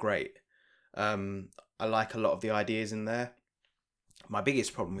 not great. I like a lot of the ideas in there. My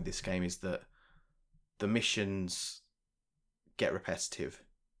biggest problem with this game is that the missions get repetitive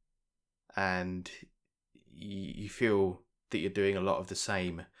and you feel that you're doing a lot of the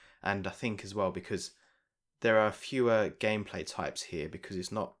same. And I think as well, because there are fewer gameplay types here, because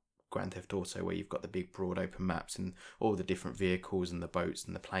it's not Grand Theft Auto where you've got the big broad open maps and all the different vehicles and the boats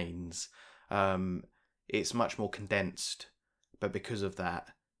and the planes. It's much more condensed. But because of that,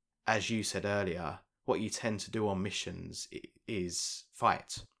 as you said earlier, what you tend to do on missions is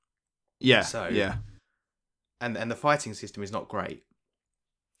fight. Yeah. And the fighting system is not great.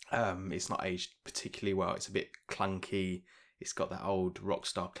 It's not aged particularly well. It's a bit clunky. It's got that old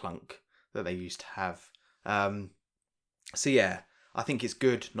Rockstar clunk that they used to have. So yeah, I think it's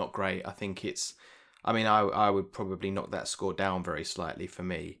good, not great. I think it's, I mean, I would probably knock that score down very slightly for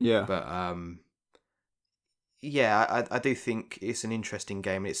me. Yeah. But yeah, I do think it's an interesting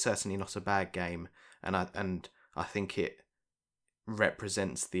game. It's certainly not a bad game, and I think it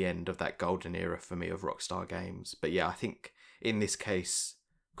represents the end of that golden era for me of Rockstar games. But yeah, I think in this case,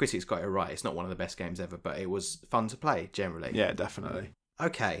 critics got it right. It's not one of the best games ever, but it was fun to play generally. Yeah, definitely.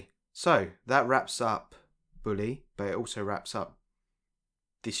 Okay, so that wraps up Bully, but it also wraps up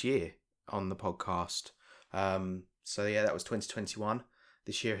this year on the podcast. So yeah, that was 2021.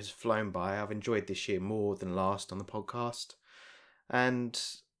 This year has flown by. I've enjoyed this year more than last on the podcast. And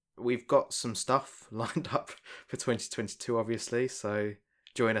we've got some stuff lined up for 2022, obviously. So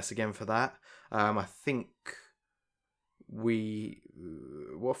join us again for that. I think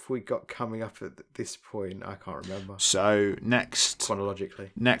what have we got coming up at this point? I can't remember. So chronologically,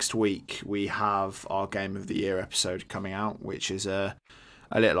 next week we have our Game of the Year episode coming out, which is a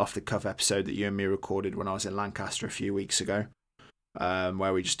little off the cuff episode that you and me recorded when I was in Lancaster a few weeks ago.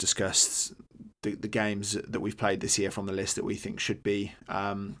 Where we just discussed the games that we've played this year from the list that we think should be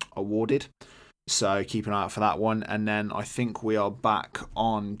awarded. So keep an eye out for that one. And then I think we are back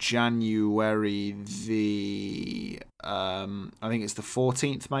on January I think it's the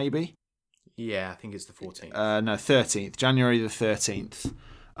 14th maybe? Yeah, I think it's the 14th. No, 13th. January the 13th.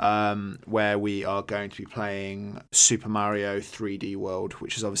 Where we are going to be playing Super Mario 3D World,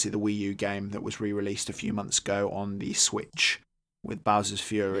 which is obviously the Wii U game that was re-released a few months ago on the Switch with Bowser's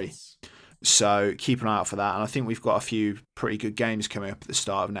Fury. Yes. So keep an eye out for that. And I think we've got a few pretty good games coming up at the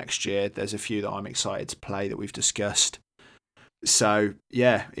start of next year. There's a few that I'm excited to play that we've discussed. So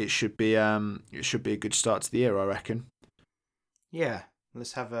yeah, it should be a good start to the year, I reckon. Yeah,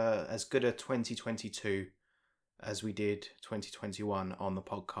 let's have as good a 2022 as we did 2021 on the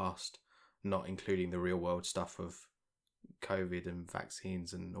podcast, not including the real world stuff of COVID and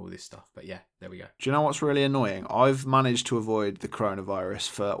vaccines and all this stuff. But yeah, there we go. Do you know what's really annoying? I've managed to avoid the coronavirus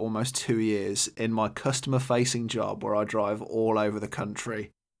for almost 2 years in my customer-facing job where I drive all over the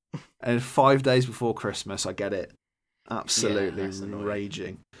country. And 5 days before Christmas, I get it. Absolutely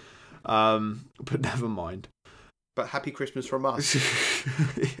raging. But never mind. But happy Christmas from us.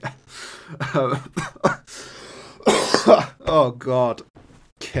 Oh, God.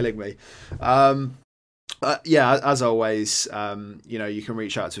 Killing me. Yeah, as always, you can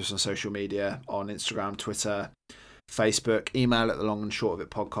reach out to us on social media, on Instagram, Twitter, Facebook, email at the long and short of it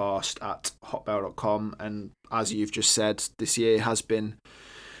podcast at hotmail.com. And as you've just said, this year has been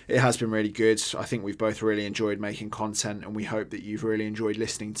really good. I think we've both really enjoyed making content, and we hope that you've really enjoyed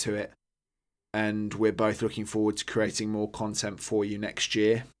listening to it. and we're both looking forward to creating more content for you next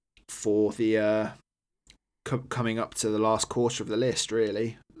year for the coming up to the last quarter of the list,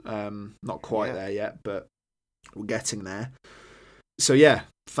 really. Not quite there yet, but we're getting there. So yeah,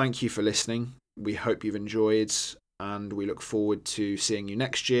 thank you for listening. We hope you've enjoyed, and we look forward to seeing you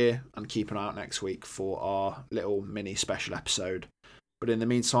next year, and keep an eye out next week for our little mini special episode. But in the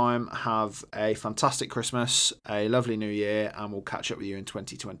meantime, have a fantastic Christmas, a lovely New Year, and we'll catch up with you in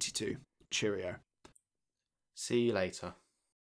 2022. Cheerio. See you later.